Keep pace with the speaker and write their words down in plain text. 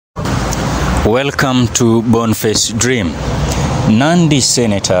Welcome to BONFACE'S dream. Nandi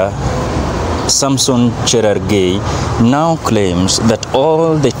Senator Samson Cherargei now claims that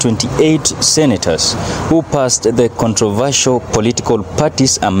all the 28 senators who passed the controversial political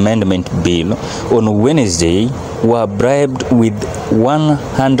parties amendment bill on Wednesday were bribed with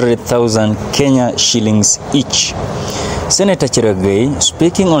 100,000 Kenya shillings each. Senator Cherargei,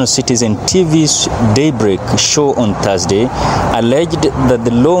 speaking on Citizen TV's Daybreak show on Thursday, alleged that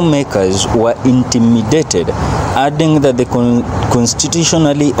the lawmakers were intimidated, adding that the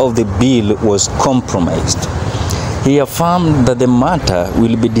constitutionality of the bill was compromised. He affirmed that the matter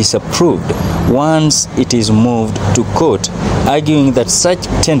will be disapproved once it is moved to court, arguing that such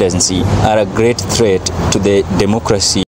tendencies are a great threat to the democracy.